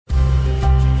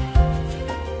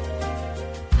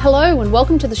Hello and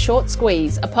welcome to The Short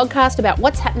Squeeze, a podcast about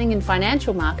what's happening in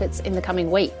financial markets in the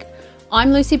coming week.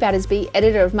 I'm Lucy Battersby,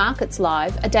 editor of Markets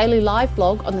Live, a daily live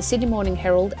blog on the Sydney Morning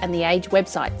Herald and the Age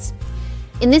websites.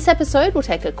 In this episode, we'll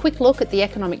take a quick look at the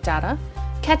economic data,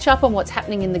 catch up on what's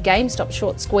happening in the GameStop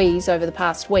short squeeze over the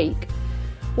past week.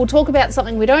 We'll talk about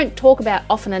something we don't talk about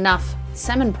often enough,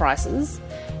 salmon prices,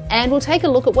 and we'll take a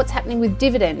look at what's happening with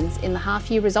dividends in the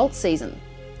half-year results season.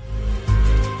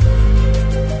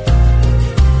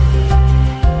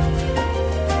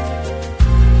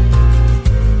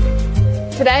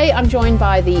 Today, I'm joined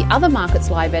by the other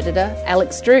Markets Live editor,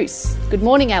 Alex Druce. Good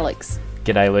morning, Alex.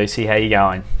 G'day, Lucy. How you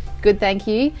going? Good, thank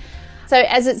you. So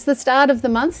as it's the start of the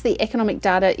month, the economic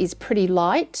data is pretty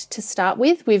light to start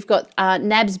with. We've got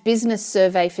NAB's business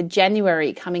survey for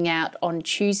January coming out on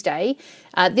Tuesday.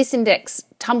 This index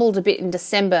tumbled a bit in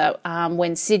December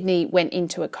when Sydney went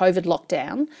into a COVID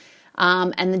lockdown.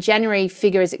 And the January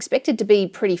figure is expected to be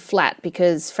pretty flat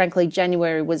because, frankly,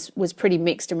 January was pretty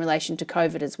mixed in relation to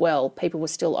COVID as well. People were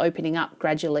still opening up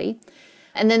gradually.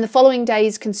 And then the following day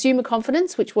is consumer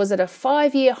confidence, which was at a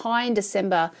 5-year high in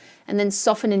December and then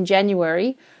softened in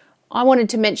January. I wanted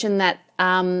to mention that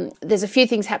there's a few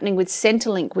things happening with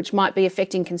Centrelink, which might be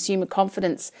affecting consumer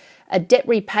confidence. A debt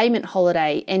repayment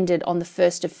holiday ended on the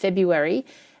 1st of February,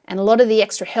 and a lot of the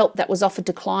extra help that was offered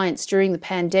to clients during the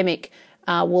pandemic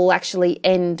will actually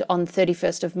end on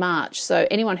 31st of March. So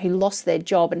anyone who lost their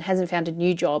job and hasn't found a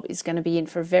new job is going to be in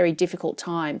for a very difficult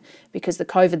time because the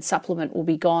COVID supplement will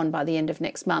be gone by the end of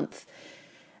next month.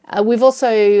 We've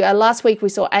also, last week we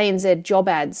saw ANZ job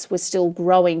ads were still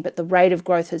growing, but the rate of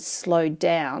growth has slowed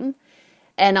down.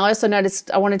 And I also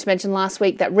noticed, I wanted to mention last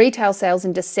week that retail sales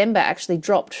in December actually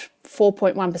dropped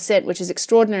 4.1%, which is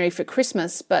extraordinary for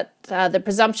Christmas, but the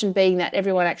presumption being that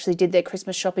everyone actually did their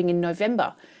Christmas shopping in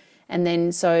November. And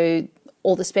then so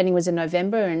all the spending was in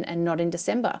November and not in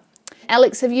December.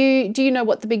 Alex, do you know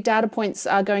what the big data points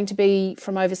are going to be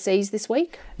from overseas this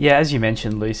week? Yeah, as you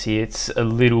mentioned, Lucy, it's a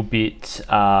little bit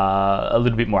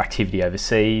more activity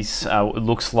overseas. It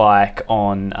looks like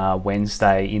on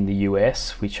Wednesday in the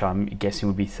US, which I'm guessing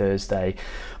would be Thursday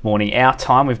morning our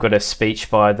time, we've got a speech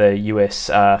by the US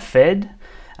Fed.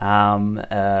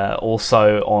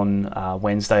 Also on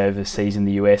Wednesday overseas in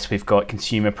the US, we've got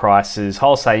consumer prices,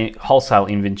 wholesale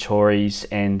inventories,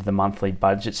 and the monthly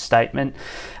budget statement.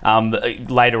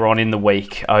 Later on in the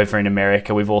week over in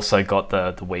America, we've also got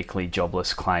the weekly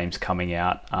jobless claims coming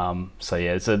out. So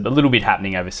yeah, it's a little bit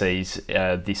happening overseas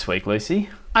this week, Lucy.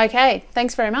 Okay,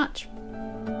 thanks very much.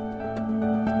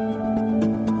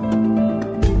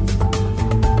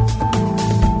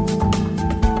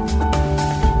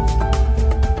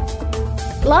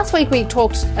 Last week we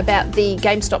talked about the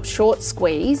GameStop short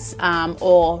squeeze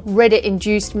or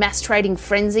Reddit-induced mass trading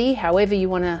frenzy, however you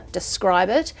want to describe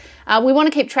it. We want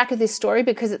to keep track of this story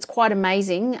because it's quite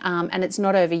amazing and it's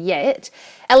not over yet.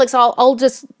 Alex, I'll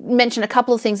just mention a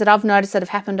couple of things that I've noticed that have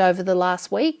happened over the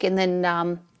last week and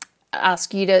then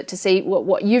ask you to see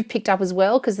what you've picked up as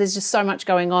well, because there's just so much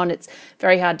going on, it's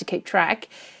very hard to keep track.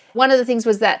 One of the things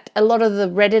was that a lot of the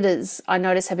Redditors, I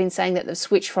noticed, have been saying that they've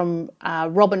switched from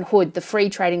Robinhood, the free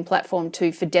trading platform,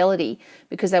 to Fidelity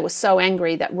because they were so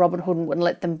angry that Robinhood wouldn't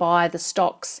let them buy the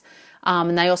stocks.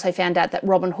 And they also found out that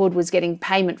Robinhood was getting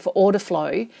payment for order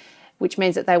flow, which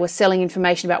means that they were selling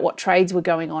information about what trades were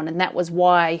going on. And that was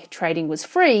why trading was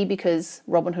free, because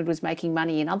Robinhood was making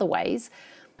money in other ways.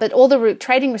 But all the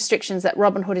trading restrictions that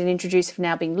Robinhood had introduced have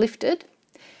now been lifted.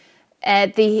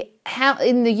 In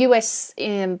the US,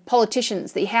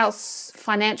 politicians, the House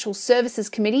Financial Services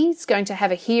Committee is going to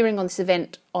have a hearing on this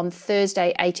event on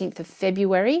Thursday, 18th of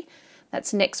February.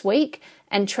 That's next week.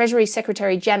 And Treasury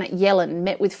Secretary Janet Yellen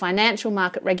met with financial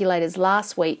market regulators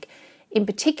last week. In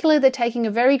particular, they're taking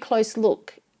a very close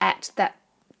look at that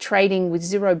trading with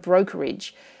zero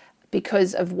brokerage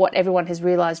because of what everyone has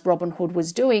realised Robinhood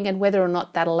was doing and whether or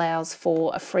not that allows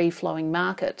for a free-flowing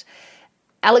market.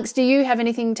 Alex, do you have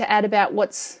anything to add about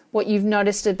what you've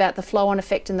noticed about the flow-on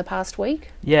effect in the past week?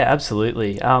 Yeah,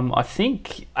 absolutely. I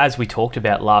think, as we talked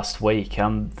about last week,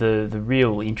 the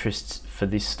real interest for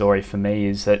this story for me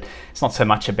is that it's not so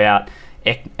much about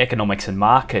economics and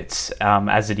markets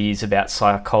as it is about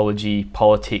psychology,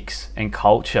 politics, and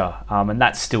culture, and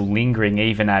that's still lingering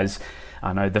even as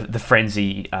I know the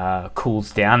frenzy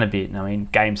cools down a bit. I mean,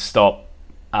 GameStop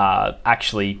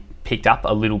actually picked up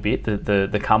a little bit,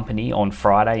 the company, on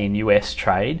Friday in US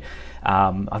trade.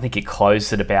 I think it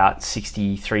closed at about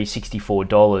 $63,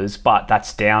 $64, but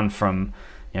that's down from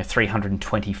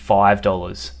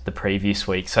 $325 the previous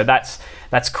week. So that's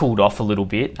cooled off a little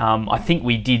bit. I think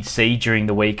we did see during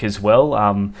the week as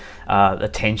well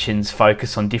attention's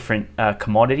focus on different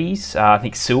commodities. I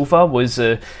think silver was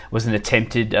an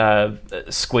attempted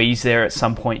squeeze there at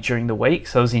some point during the week.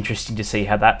 So it was interesting to see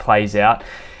how that plays out.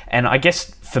 And I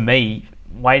guess for me,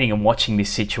 waiting and watching this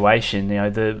situation,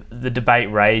 the debate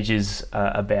rages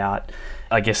about,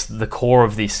 I guess, the core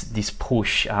of this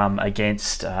push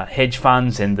against hedge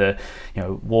funds and the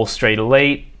Wall Street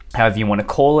elite, however you want to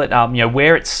call it. How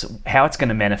it's going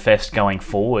to manifest going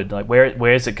forward. Like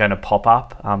where is it going to pop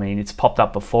up? I mean, it's popped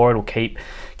up before. It'll keep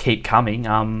coming.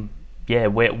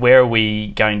 Where are we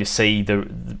going to see the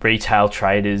retail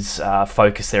traders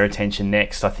focus their attention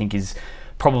next? I think is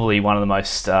probably one of the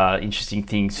most interesting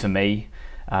things for me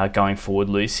going forward,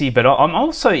 Lucy. But I'm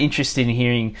also interested in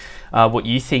hearing what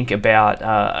you think about,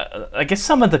 I guess,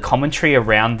 some of the commentary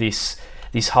around this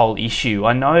whole issue.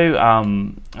 I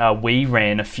know we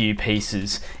ran a few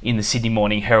pieces in the Sydney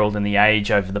Morning Herald and The Age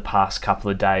over the past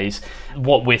couple of days.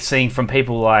 What we're seeing from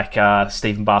people like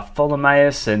Stephen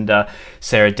Bartholomaeus and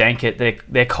Sarah Dankert,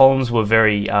 their columns were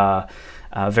very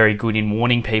good in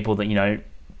warning people that,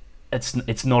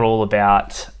 it's not all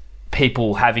about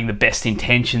people having the best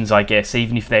intentions, I guess,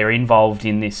 even if they're involved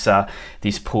in this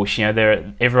push.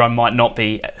 Everyone might not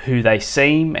be who they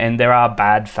seem, and there are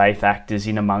bad faith actors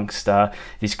in amongst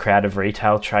this crowd of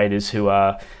retail traders who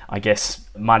are, I guess,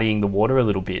 muddying the water a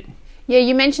little bit. Yeah,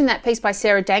 you mentioned that piece by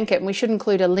Sarah Dankert, and we should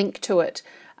include a link to it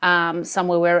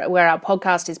somewhere where our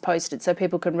podcast is posted so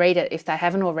people can read it if they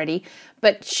haven't already.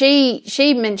 But she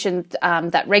mentioned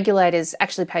that regulators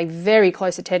actually pay very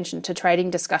close attention to trading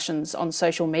discussions on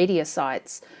social media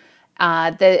sites.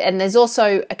 And there's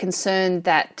also a concern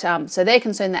that, so they're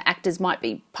concerned that actors might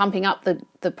be pumping up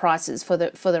the prices for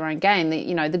their own gain,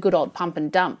 the good old pump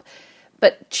and dump.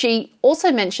 But she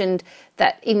also mentioned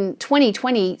that in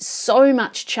 2020, so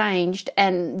much changed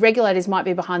and regulators might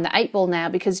be behind the eight ball now,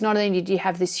 because not only did you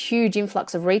have this huge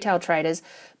influx of retail traders,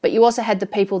 but you also had the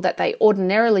people that they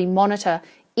ordinarily monitor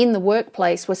in the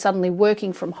workplace were suddenly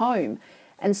working from home.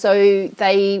 And so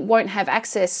they won't have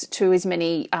access to as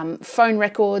many phone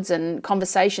records and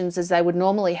conversations as they would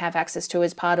normally have access to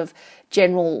as part of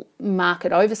general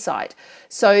market oversight.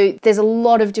 So there's a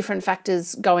lot of different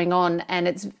factors going on, and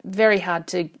it's very hard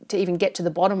to even get to the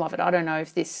bottom of it. I don't know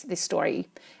if this story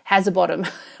has a bottom.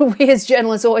 We as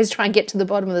journalists always try and get to the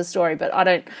bottom of the story, but I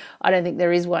don't think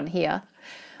there is one here.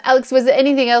 Alex, was there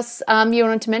anything else you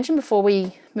wanted to mention before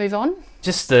we move on?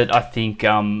 Just that I think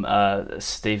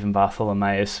Stephen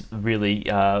Bartholomaeus really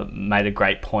made a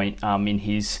great point in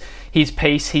his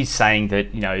piece. He's saying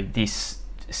that this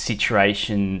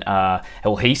situation,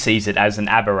 he sees it as an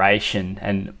aberration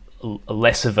and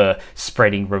less of a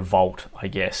spreading revolt, I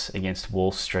guess, against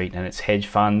Wall Street and its hedge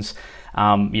funds.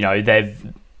 The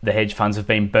hedge funds have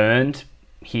been burned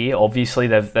here. Obviously,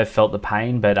 they've felt the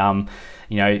pain, but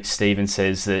Stephen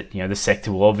says that the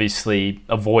sector will obviously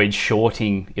avoid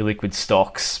shorting illiquid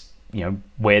stocks,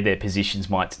 where their positions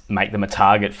might make them a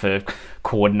target for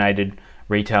coordinated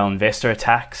retail investor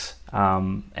attacks.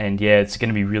 It's going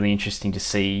to be really interesting to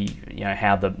see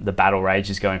how the battle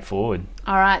rages going forward.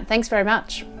 All right, thanks very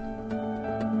much.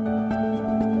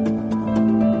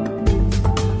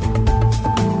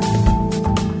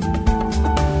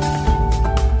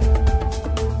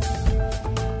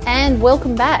 And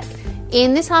welcome back.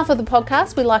 In this half of the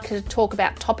podcast, we like to talk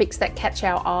about topics that catch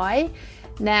our eye.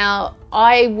 Now,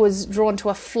 I was drawn to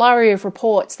a flurry of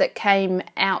reports that came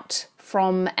out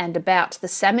from and about the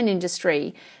salmon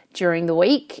industry during the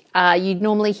week. You'd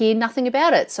normally hear nothing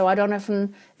about it, so I don't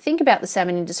often think about the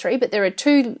salmon industry, but there are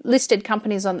two listed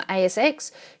companies on the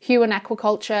ASX, Huon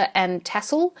Aquaculture and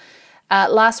Tassal.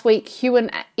 Last week,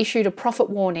 Huon issued a profit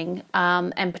warning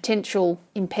and potential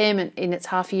impairment in its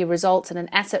half-year results and an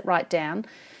asset write-down.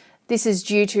 This is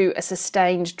due to a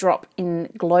sustained drop in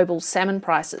global salmon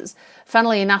prices.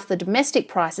 Funnily enough, the domestic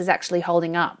price is actually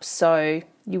holding up, so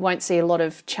you won't see a lot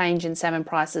of change in salmon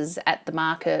prices at the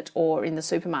market or in the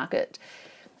supermarket.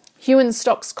 Huon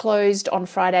stocks closed on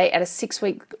Friday at a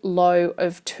 6-week low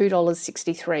of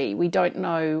 $2.63. We don't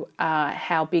know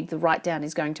how big the write-down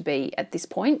is going to be at this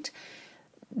point.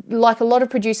 Like a lot of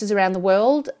producers around the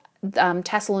world,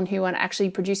 Tassal and Huon are actually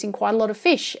producing quite a lot of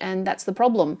fish, and that's the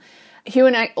problem.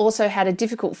 Huon also had a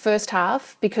difficult first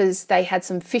half because they had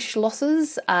some fish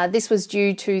losses. This was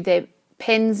due to their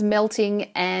pens melting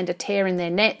and a tear in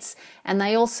their nets, and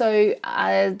they also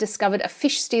discovered a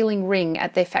fish stealing ring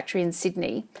at their factory in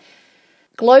Sydney.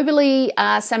 Globally,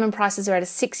 salmon prices are at a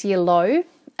 6-year low.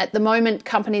 At the moment,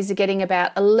 companies are getting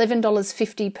about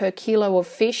 $11.50 per kilo of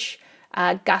fish,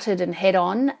 gutted and head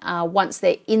on once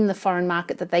they're in the foreign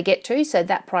market that they get to. So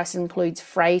that price includes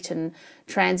freight and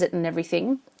transit and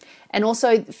everything. And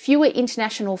also fewer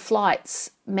international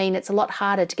flights mean it's a lot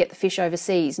harder to get the fish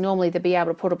overseas. Normally they'll be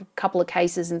able to put a couple of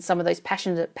cases in some of those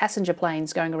passenger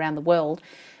planes going around the world.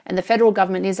 And the federal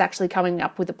government is actually coming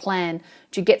up with a plan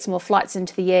to get some more flights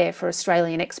into the air for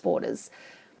Australian exporters.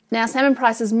 Now, salmon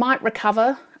prices might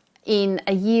recover in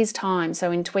a year's time,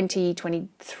 so in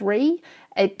 2023.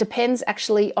 It depends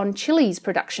actually on Chile's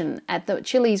production.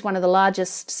 Chile is one of the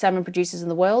largest salmon producers in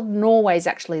the world. Norway is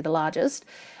actually the largest.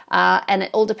 And it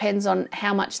all depends on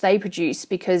how much they produce,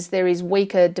 because there is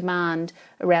weaker demand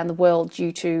around the world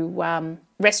due to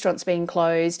restaurants being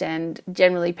closed and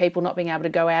generally people not being able to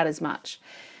go out as much.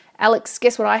 Alex,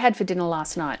 guess what I had for dinner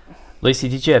last night? Lucy,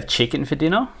 did you have chicken for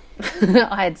dinner?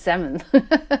 I had salmon.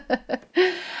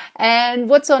 And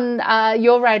what's on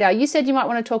your radar? You said you might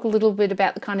want to talk a little bit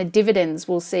about the kind of dividends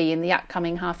we'll see in the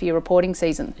upcoming half-year reporting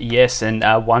season. Yes, and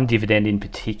one dividend in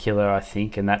particular, I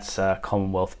think, and that's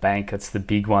Commonwealth Bank. That's the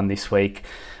big one this week,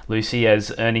 Lucy,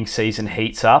 as earnings season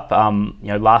heats up.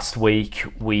 Last week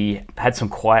we had some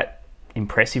quite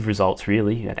impressive results,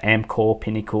 really, at Amcor,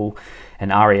 Pinnacle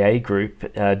and REA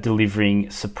Group delivering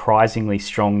surprisingly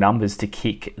strong numbers to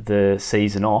kick the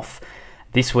season off.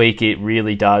 This week it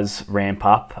really does ramp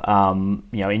up.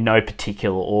 In no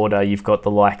particular order, you've got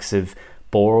the likes of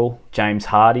Boral, James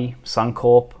Hardie,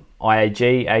 Suncorp,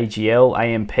 IAG, AGL,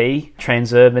 AMP,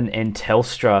 Transurban and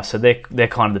Telstra. So they're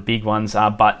kind of the big ones.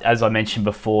 But as I mentioned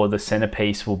before, the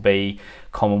centrepiece will be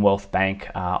Commonwealth Bank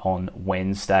on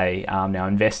Wednesday. Now,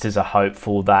 investors are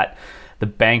hopeful that the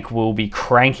bank will be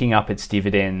cranking up its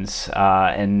dividends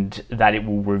and that it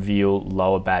will reveal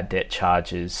lower bad debt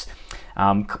charges.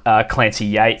 Clancy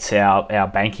Yates, our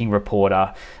banking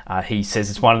reporter, he says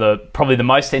it's one of probably the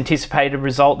most anticipated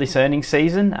result this earnings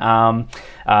season.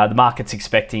 The market's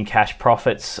expecting cash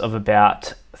profits of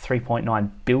about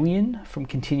 $3.9 billion from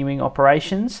continuing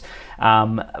operations,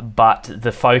 but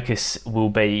the focus will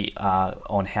be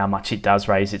on how much it does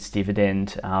raise its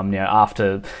dividend.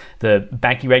 After the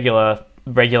banking regulator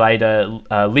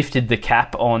lifted the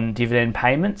cap on dividend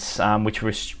payments, which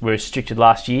were restricted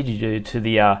last year due to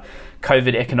the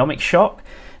COVID economic shock.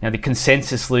 Now, the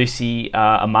consensus, Lucy,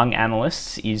 among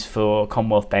analysts is for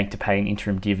Commonwealth Bank to pay an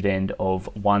interim dividend of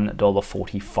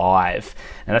 $1.45.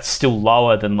 Now, that's still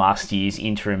lower than last year's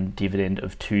interim dividend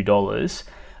of $2,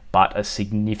 but a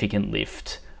significant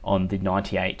lift on the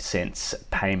 98 cents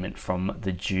payment from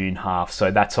the June half. So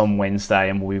that's on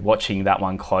Wednesday, and we'll be watching that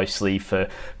one closely for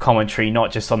commentary, not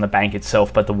just on the bank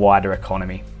itself, but the wider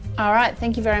economy. All right,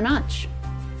 thank you very much.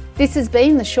 This has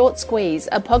been The Short Squeeze,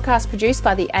 a podcast produced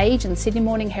by The Age and Sydney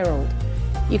Morning Herald.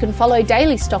 You can follow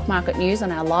daily stock market news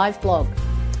on our live blog.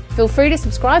 Feel free to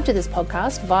subscribe to this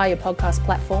podcast via your podcast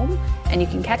platform, and you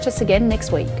can catch us again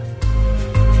next week.